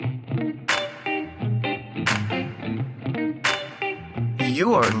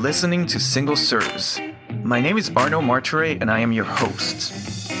You are listening to Single Serves. My name is Arno Martire and I am your host.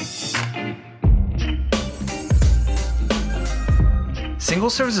 Single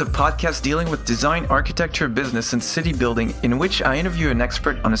Serves is a podcast dealing with design, architecture, business, and city building in which I interview an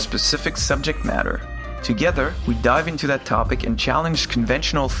expert on a specific subject matter. Together, we dive into that topic and challenge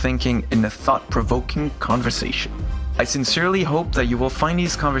conventional thinking in a thought-provoking conversation. I sincerely hope that you will find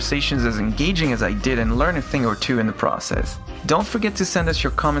these conversations as engaging as I did and learn a thing or two in the process. Don't forget to send us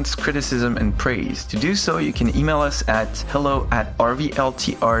your comments, criticism, and praise. To do so, you can email us at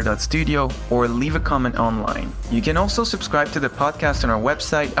hello@rvltr.studio or leave a comment online. You can also subscribe to the podcast on our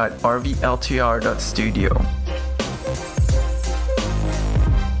website at rvltr.studio.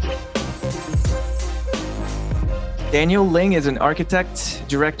 Daniel Ling is an architect,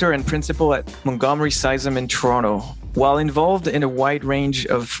 director, and principal at Montgomery Sizem in Toronto. While involved in a wide range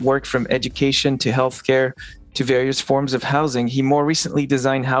of work from education to healthcare to various forms of housing, he more recently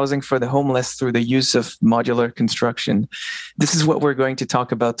designed housing for the homeless through the use of modular construction. This is what we're going to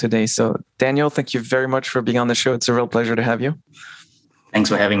talk about today. So, Daniel, thank you very much for being on the show. It's a real pleasure to have you. Thanks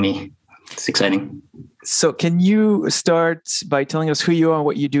for having me. It's exciting. So, can you start by telling us who you are,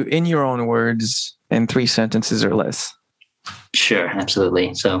 what you do in your own words, in 3 sentences or less? Sure,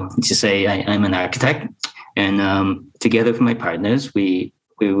 absolutely. So, to say I'm an architect, and together with my partners, we're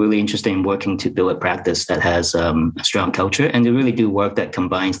really interested in working to build a practice that has a strong culture and to really do work that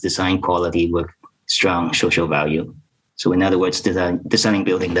combines design quality with strong social value. So in other words, designing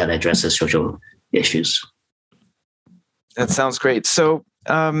building that addresses social issues. That sounds great. So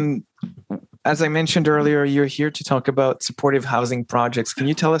as I mentioned earlier, you're here to talk about supportive housing projects. Can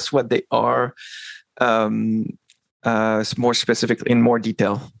you tell us what they are more specifically, in more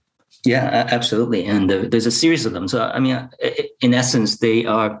detail? Yeah, absolutely. And there's a series of them. So, I mean, in essence, they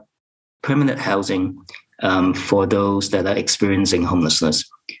are permanent housing for those that are experiencing homelessness.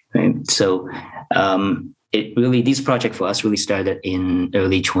 Right? So these projects for us really started in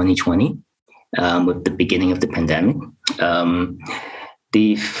early 2020 with the beginning of the pandemic.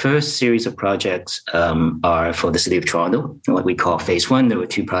 The first series of projects are for the City of Toronto, what we call Phase 1. There were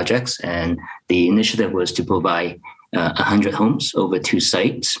 2 projects, and the initiative was to provide 100 homes over 2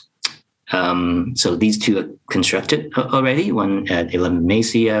 sites. So these 2 are constructed already, one at 11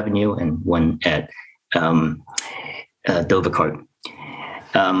 Macy Avenue and one at Dovercourt.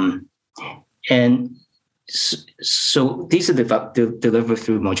 So these are delivered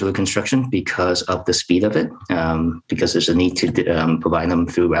through modular construction because of the speed of it, because there's a need to provide them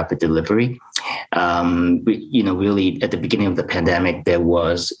through rapid delivery. Really at the beginning of the pandemic, there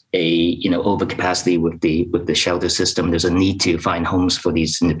was a overcapacity with the shelter system. There's a need to find homes for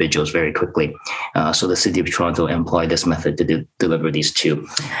these individuals very quickly. So the City of Toronto employed this method to deliver these 2.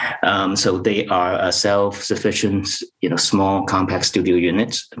 So they are self-sufficient, small compact studio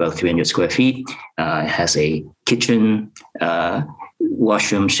units, about 300 square feet. It has a kitchen,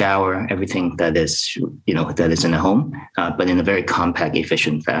 washroom, shower, everything that is in a home, but in a very compact,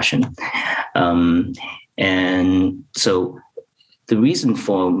 efficient fashion. And so the reason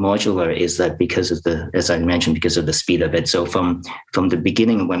for modular is that because of as I mentioned, because of the speed of it. So from the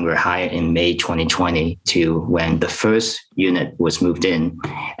beginning, when we were hired in May 2020 to when the first unit was moved in,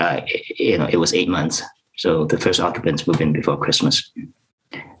 it was 8 months. So the first occupants moved in before Christmas.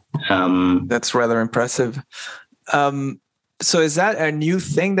 That's rather impressive. So is that a new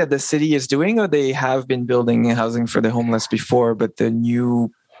thing that the city is doing, or they have been building housing for the homeless before, but the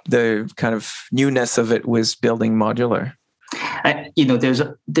kind of newness of it was building modular?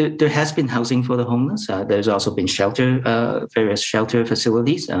 There has been housing for the homeless. There's also been various shelter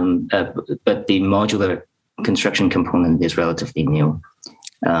facilities, but the modular construction component is relatively new.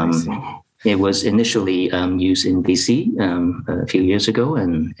 It was initially used in BC a few years ago,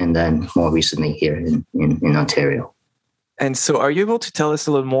 and then more recently here in Ontario. And so are you able to tell us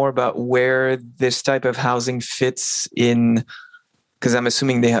a little more about where this type of housing fits in? Because I'm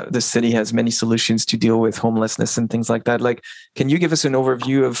assuming the city has many solutions to deal with homelessness and things like that. Like, can you give us an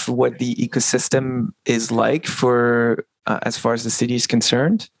overview of what the ecosystem is like for as far as the city is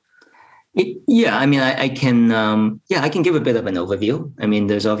concerned? I can. I can give a bit of an overview. I mean,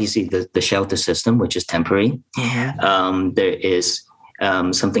 there's obviously the shelter system, which is temporary. Mm-hmm. There is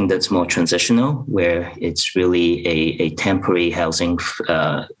something that's more transitional, where it's really a temporary housing.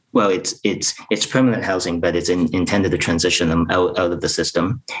 It's permanent housing, but it's intended to transition them out of the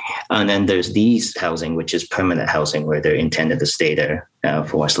system. And then there's these housing, which is permanent housing, where they're intended to stay there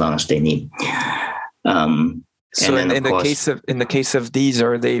for as long as they need. So in the case of these,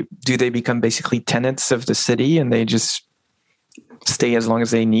 do they become basically tenants of the city and they just stay as long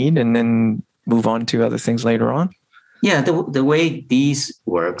as they need and then move on to other things later on? Yeah, the way these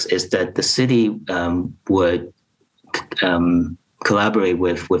works is that the city would collaborate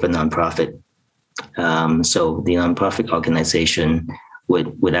with a nonprofit. So the nonprofit organization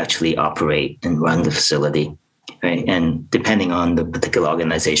would actually operate and run the facility, right? And depending on the particular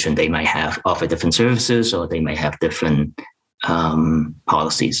organization, they might have offer different services or they might have different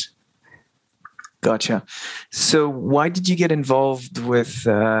policies. Gotcha. So why did you get involved with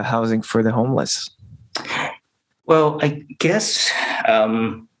housing for the homeless? Well, I guess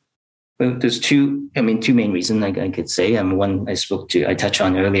there's two main reasons I could say. One I touched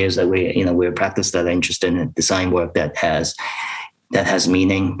on earlier is that we're a practice that are interested in design work that has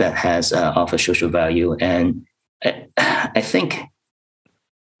meaning, that has offer social value. And I think,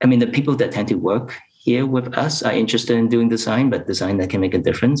 the people that tend to work here with us are interested in doing design, but design that can make a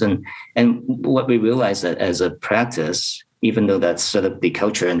difference. And what we realize that as a practice, even though that's sort of the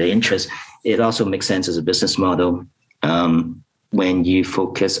culture and the interest, it also makes sense as a business model when you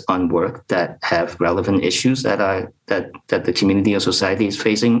focus on work that have relevant issues that the community or society is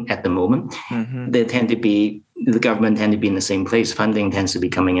facing at the moment. Mm-hmm. The government tend to be in the same place. Funding tends to be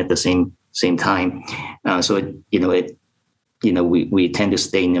coming at the same time. We tend to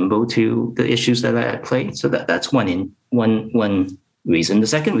stay nimble to the issues that are at play. So that's one reason. The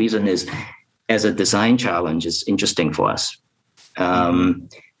second reason is, as a design challenge, is interesting for us.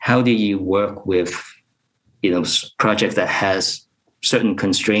 How do you work with projects that has certain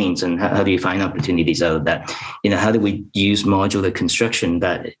constraints, and how do you find opportunities out of that? How do we use modular construction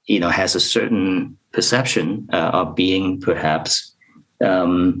that has a certain perception of being perhaps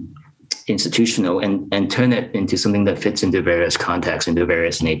institutional and turn it into something that fits into various contexts, into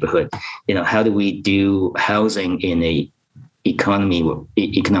various neighborhoods? How do we do housing in a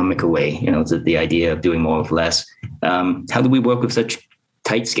economical way? The idea of doing more with less. How do we work with such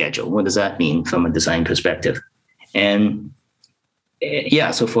tight schedule? What does that mean from a design perspective? And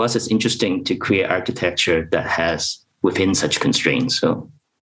so for us, it's interesting to create architecture that has within such constraints. So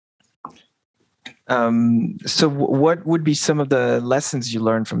what would be some of the lessons you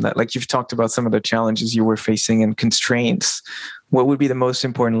learned from that? Like, you've talked about some of the challenges you were facing and constraints. What would be the most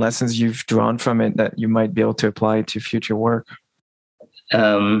important lessons you've drawn from it that you might be able to apply to future work?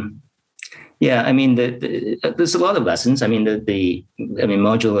 There's a lot of lessons.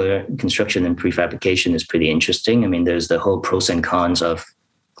 Modular construction and prefabrication is pretty interesting. There's the whole pros and cons of,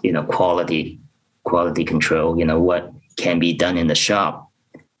 quality control. What can be done in the shop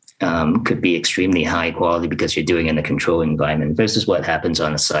could be extremely high quality because you're doing it in a controlled environment versus what happens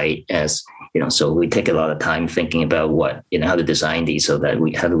on a site. So we take a lot of time thinking about how to design these so that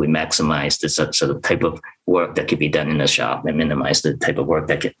how do we maximize the sort of type of work that could be done in the shop and minimize the type of work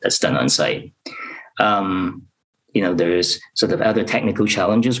that's done on site. There's sort of other technical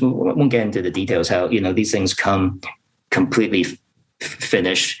challenges. We won't get into the details how, these things come completely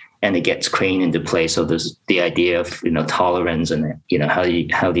finished and it gets craned into place. So there's the idea of, tolerance and, how do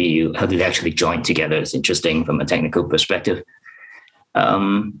they actually join together is interesting from a technical perspective.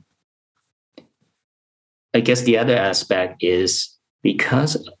 I guess the other aspect is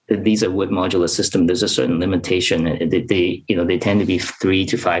because these are wood modular systems, there's a certain limitation. They tend to be 3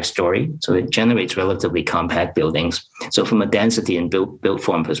 to 5 story. So it generates relatively compact buildings. So from a density and built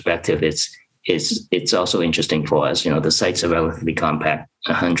form perspective, it's also interesting for us. The sites are relatively compact,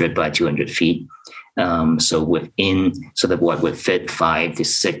 100 by 200 feet. So within sort of what would fit 5 to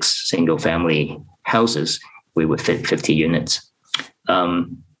 6 single family houses, we would fit 50 units.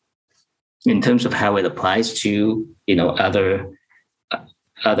 In terms of how it applies to,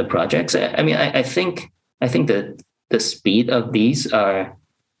 other projects, I think that the speed of these are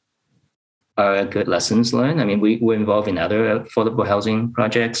good lessons learned. We're involved in other affordable housing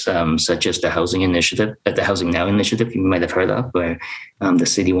projects, such as the Housing Initiative, the Housing Now Initiative you might have heard of, where the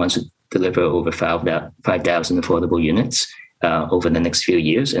city wants to deliver over 5,000 affordable units over the next few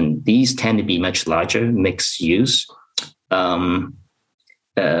years. And these tend to be much larger, mixed use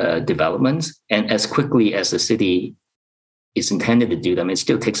developments. And as quickly as the city is intended to do them, it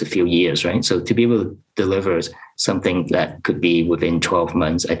still takes a few years, right? So to be able to deliver something that could be within 12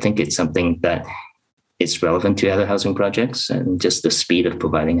 months, I think it's something that is relevant to other housing projects and just the speed of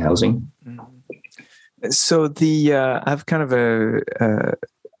providing housing. So I have kind of a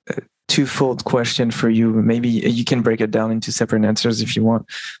twofold question for you. Maybe you can break it down into separate answers if you want.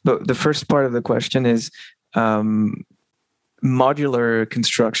 But the first part of the question is, modular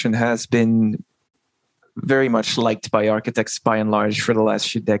construction has been very much liked by architects by and large for the last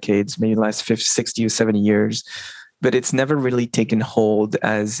few decades, maybe the last 50, 60 or 70 years, but it's never really taken hold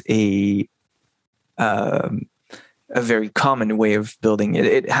as a very common way of building.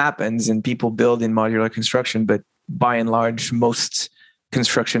 It happens and people build in modular construction, but by and large, most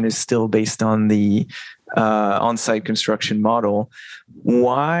construction is still based on the on-site construction model.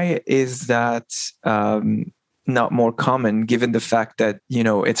 Why is that not more common, given the fact that,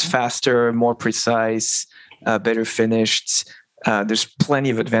 it's faster, more precise, better finished? There's plenty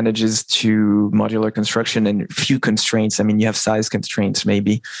of advantages to modular construction and few constraints. I mean, you have size constraints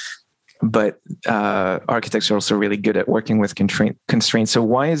maybe, but architects are also really good at working with constraints. So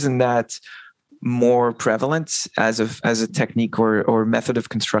why isn't that more prevalent as a technique or method of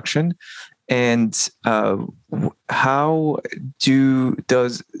construction? And how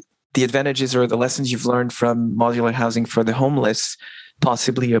does the advantages or the lessons you've learned from modular housing for the homeless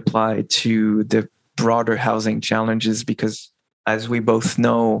possibly apply to the broader housing challenges? Because as we both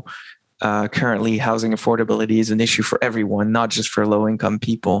know, currently housing affordability is an issue for everyone, not just for low-income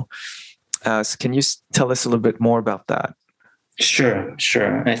people. So can you tell us a little bit more about that? Sure.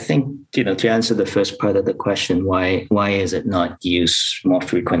 I think, to answer the first part of the question, why is it not used more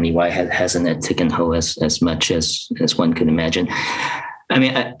frequently? Why hasn't it taken hold as much as one could imagine? I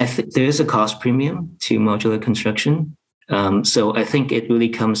mean, I think there is a cost premium to modular construction. So I think it really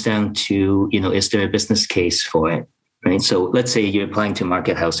comes down to, is there a business case for it? Right. So let's say you're applying to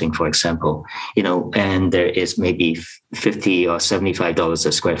market housing, for example, and there is maybe $50 or $75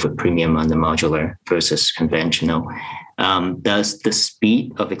 a square foot premium on the modular versus conventional. Does the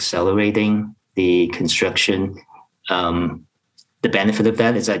speed of accelerating the construction, the benefit of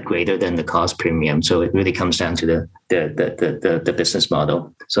that, is that greater than the cost premium? So it really comes down to the business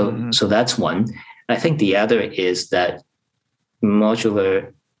model. So that's one. I think the other is that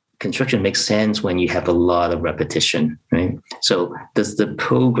modular construction makes sense when you have a lot of repetition, right? So does the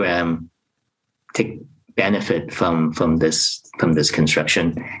program take benefit from this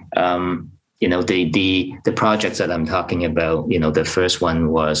construction? The projects that I'm talking about, the first one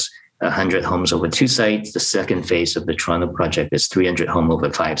was 100 homes over 2 sites. The second phase of the Toronto project is 300 home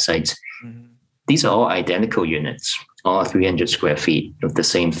over 5 sites. Mm-hmm. These are all identical units, all 300 square feet of the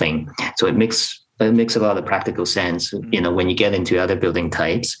same thing. So it makes a lot of practical sense. When you get into other building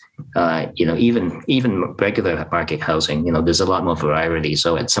types, even regular market housing, there's a lot more variety.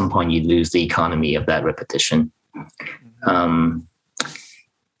 So at some point you lose the economy of that repetition.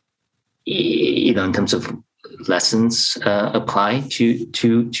 In terms of lessons apply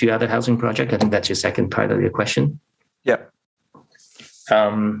to other housing projects, I think that's your second part of your question. Yeah.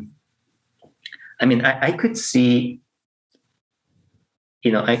 I could see.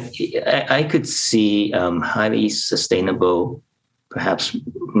 I could see highly sustainable, perhaps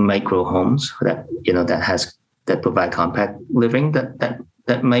micro homes that provide compact living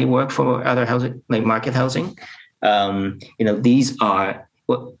that might work for other housing, like market housing. These are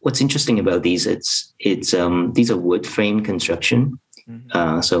what's interesting about these. These are wood frame construction,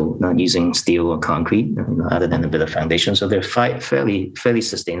 so not using steel or concrete, other than a bit of foundation. So they're fairly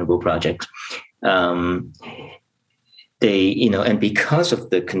sustainable projects. And because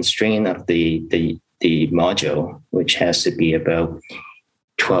of the constraint of the module, which has to be about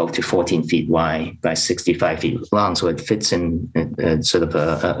 12 to 14 feet wide by 65 feet long, so it fits in sort of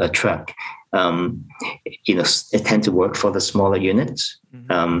a truck. It tend to work for the smaller units.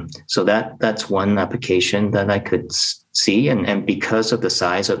 So that's one application that I could see, and because of the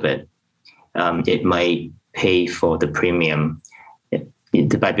size of it, it might pay for the premium.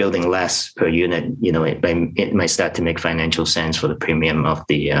 By building less per unit, it might start to make financial sense for the premium of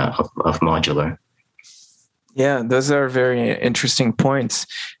the of modular. Yeah, those are very interesting points,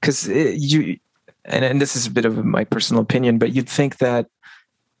 because and this is a bit of my personal opinion, but you'd think that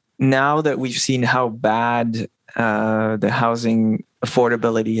now that we've seen how bad the housing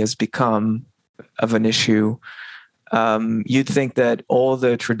affordability has become of an issue, you'd think that all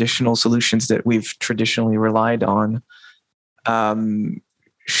the traditional solutions that we've traditionally relied on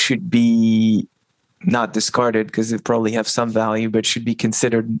should be not discarded, because they probably have some value, but should be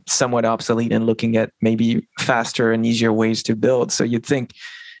considered somewhat obsolete and looking at maybe faster and easier ways to build. So you'd think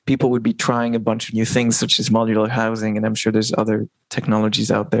people would be trying a bunch of new things, such as modular housing, and I'm sure there's other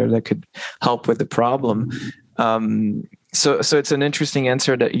technologies out there that could help with the problem. So it's an interesting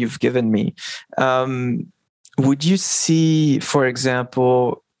answer that you've given me. Would you see, for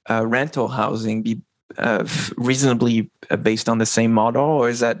example, rental housing be reasonably based on the same model, or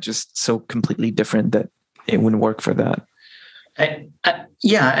is that just so completely different that it wouldn't work for that? I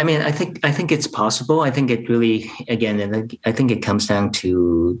think it's possible. I think it really, again, I think it comes down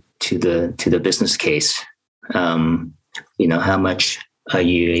to the business case. How much are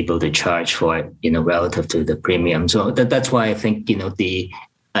you able to charge for it, relative to the premium? So that's why I think, the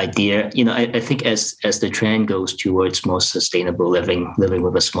idea, I think as the trend goes towards more sustainable living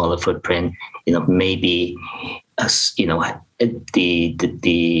with a smaller footprint, maybe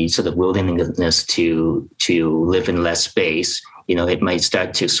the sort of willingness to live in less space, it might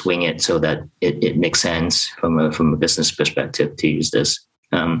start to swing it so that it makes sense from a business perspective to use this.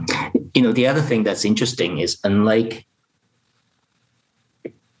 The other thing that's interesting is, unlike,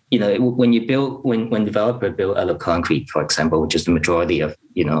 when developer build out of concrete, for example, which is the majority of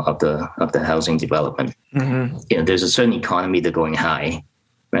the housing development, there's a certain economy to going high,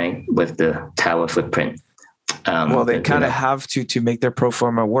 right, with the tower footprint. Well, they kind of have to make their pro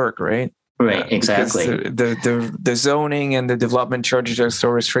forma work, right? Right, exactly. The zoning and the development charges are so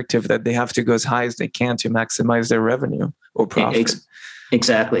restrictive that they have to go as high as they can to maximize their revenue or profit.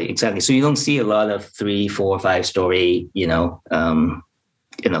 Exactly. So you don't see a lot of 3, 4, 5-story,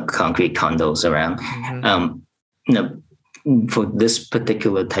 concrete condos around. For this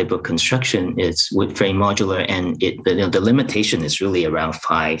particular type of construction, it's wood frame modular, and the limitation is really around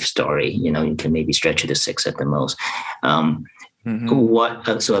 5-story. You can maybe stretch it to 6 at the most.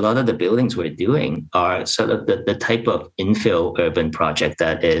 So a lot of the buildings we're doing are sort of the type of infill urban project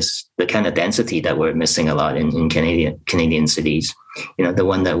that is the kind of density that we're missing a lot in Canadian cities. The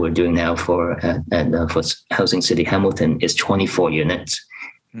one that we're doing now for Housing City Hamilton is 24 units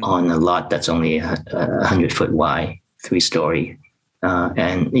on a lot that's only 100 foot wide, 3-story.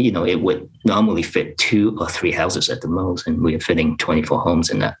 And it would normally fit 2 or 3 houses at the most, and we're fitting 24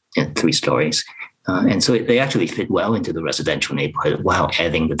 homes in that, in 3 stories. And so they actually fit well into the residential neighborhood while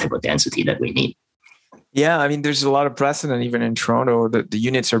adding the type of density that we need. Yeah, I mean, there's a lot of precedent even in Toronto. The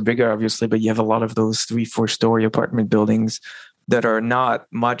units are bigger, obviously, but you have a lot of those 3-4-story apartment buildings that are not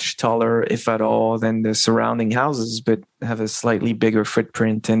much taller, if at all, than the surrounding houses, but have a slightly bigger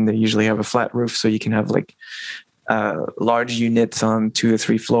footprint, and they usually have a flat roof, so you can have large units on 2 or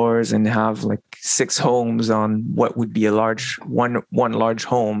 3 floors and have 6 homes on what would be a one large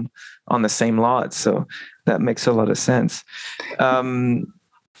home on the same lot. So that makes a lot of sense.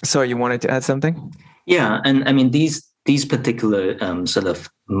 So you wanted to add something? Yeah, and I mean these particular sort of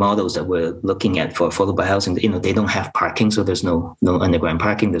models that we're looking at for affordable housing, they don't have parking, so there's no underground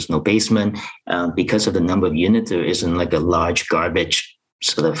parking, there's no basement. Because of the number of units, there isn't a large garbage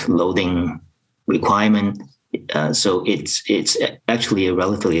sort of loading requirement. So it's actually a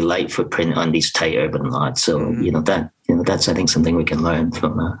relatively light footprint on these tight urban lots. So that's, I think, something we can learn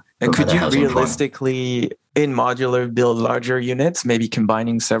from. And could you realistically, in modular, build larger units, maybe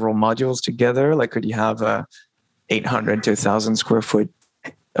combining several modules together? Could you have a 800 to 1,000 square foot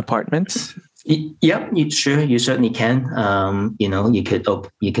apartment? Yeah, sure. You certainly can. You could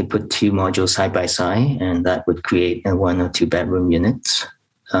put 2 modules side by side, and that would create a 1 or 2 bedroom units.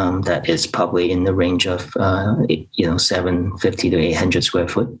 That is probably in the range of 750 to 800 square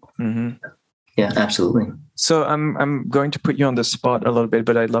foot. Yeah, absolutely. So I'm going to put you on the spot a little bit,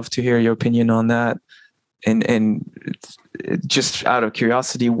 but I'd love to hear your opinion on that. And just out of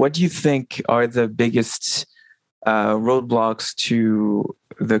curiosity, what do you think are the biggest roadblocks to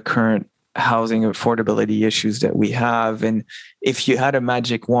the current housing affordability issues that we have? And if you had a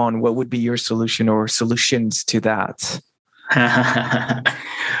magic wand, what would be your solution or solutions to that?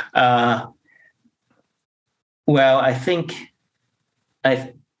 Well, I think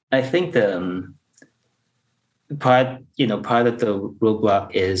the part of the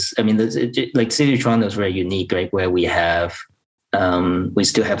roadblock is, I mean, City of Toronto is very unique, right? Where we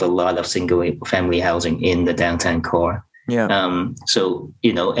still have a lot of single family housing in the downtown core. Yeah. So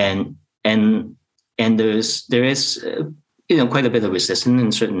and there is quite a bit of resistance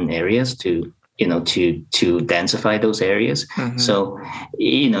in certain areas to densify those areas. So,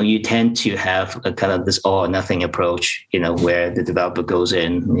 you tend to have a kind of this all or nothing approach, where the developer goes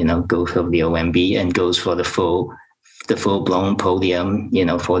in, goes for the OMB and goes for the full blown podium,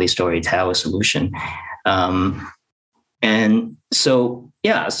 40-story tower solution. And so,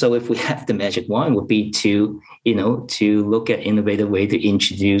 so if we have the magic wand, would be to look at innovative way to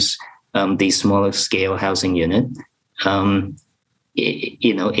introduce these smaller scale housing unit,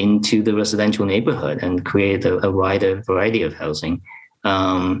 into the residential neighborhood and create a wider variety of housing,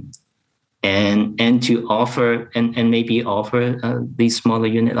 and to offer and maybe offer these smaller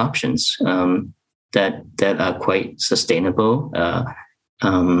unit options that are quite sustainable.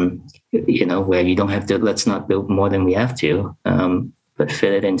 Where you don't have to, let's not build more than we have to, but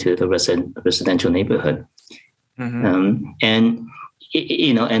fit it into the residential neighborhood. And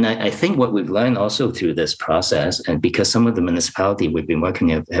I think what we've learned also through this process, and because some of the municipality we've been working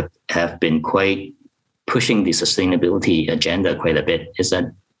with have been quite pushing the sustainability agenda quite a bit, is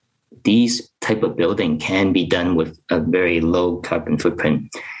that these type of building can be done with a very low carbon footprint.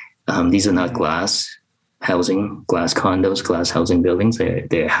 These are not glass condos, glass housing buildings.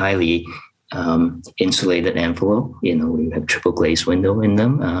 They're highly insulated envelope. We have triple glazed window in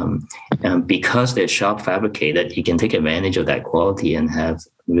them. Because they're sharp fabricated, you can take advantage of that quality and have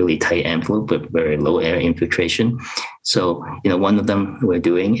really tight envelope with very low air infiltration. So, one of them we're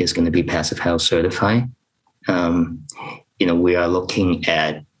doing is going to be Passive House certified. We are looking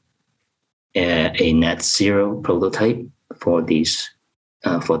at a net zero prototype for these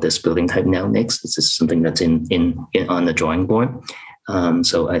for this building type now. Next, this is something that's in on the drawing board.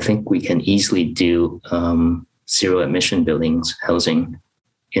 So I think we can easily do zero emission buildings housing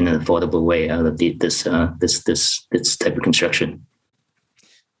in an affordable way out of this type of construction.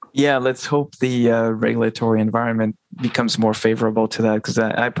 Yeah, let's hope the regulatory environment becomes more favorable to that, because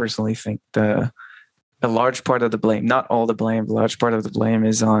I personally think a large part of the blame, not all the blame, but a large part of the blame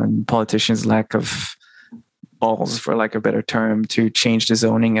is on politicians' lack of balls, for lack of a better term, to change the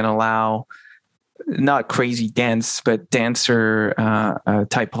zoning and allow not crazy dense, but denser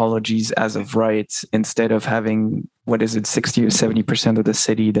typologies as of right, instead of having, 60 or 70% of the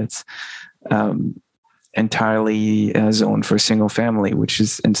city that's entirely zoned for single family, which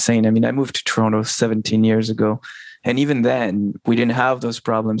is insane. I mean, I moved to Toronto 17 years ago, and even then we didn't have those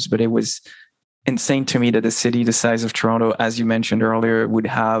problems, but it was insane to me that a city the size of Toronto, as you mentioned earlier, would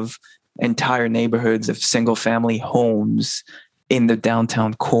have entire neighborhoods of single family homes in the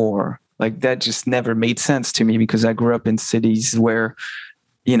downtown core. Like, that just never made sense to me, because I grew up in cities where,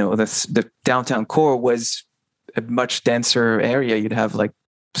 the downtown core was a much denser area. You'd have like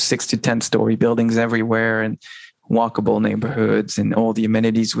 6 to 10 story buildings everywhere and walkable neighborhoods and all the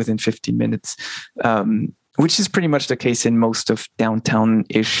amenities within 15 minutes, which is pretty much the case in most of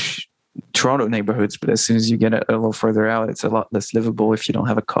downtown-ish Toronto neighborhoods. But as soon as you get a little further out, it's a lot less livable if you don't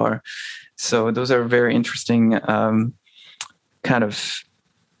have a car. So those are very interesting kind of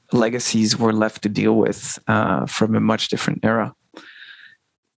legacies we're left to deal with from a much different era.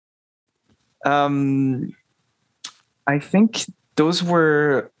 I think those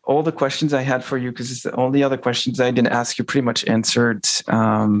were all the questions I had for you, because all the other questions I didn't ask you pretty much answered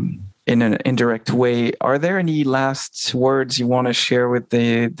in an indirect way. Are there any last words you want to share with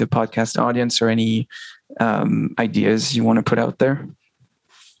the podcast audience, or any ideas you want to put out there?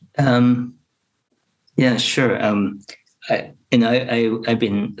 Yeah, sure. I've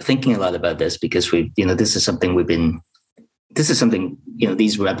been thinking a lot about this, because this is something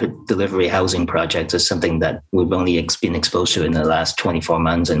these rapid delivery housing projects is something that we've only been exposed to in the last 24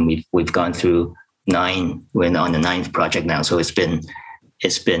 months. And we've gone through 9, we're on the 9th project now. So it's been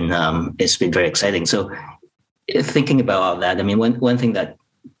very exciting. So thinking about all that, I mean, one thing that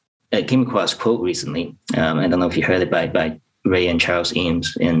I came across a quote recently, I don't know if you heard it by Ray and Charles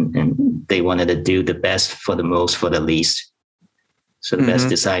Eames, and they wanted to do the best for the most for the least. So the best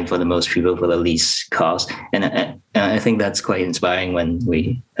design for the most people for the least cost. And I think that's quite inspiring when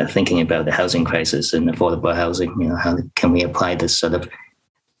we are thinking about the housing crisis and affordable housing. How can we apply this sort of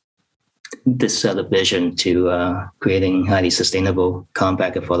vision to creating highly sustainable,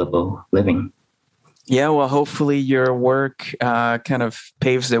 compact, affordable living? Yeah, well, hopefully your work kind of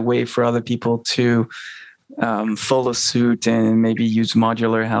paves the way for other people to follow suit and maybe use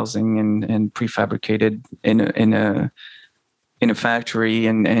modular housing and prefabricated in a factory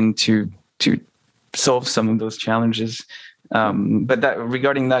and to solve some of those challenges. But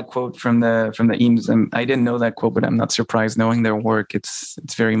regarding that quote from the Eames, I didn't know that quote, but I'm not surprised knowing their work. It's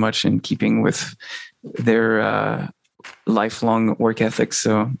very much in keeping with their lifelong work ethics.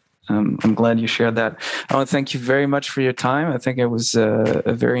 So I'm glad you shared that. I want to thank you very much for your time. I think it was a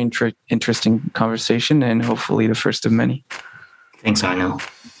very interesting conversation, and hopefully the first of many. Thanks, Arno.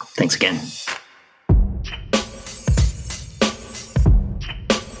 Thanks again.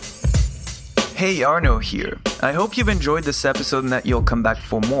 Hey, Arno here. I hope you've enjoyed this episode and that you'll come back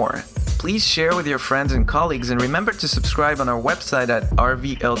for more. Please share with your friends and colleagues, and remember to subscribe on our website at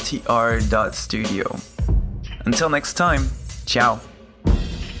rvltr.studio. Until next time, ciao.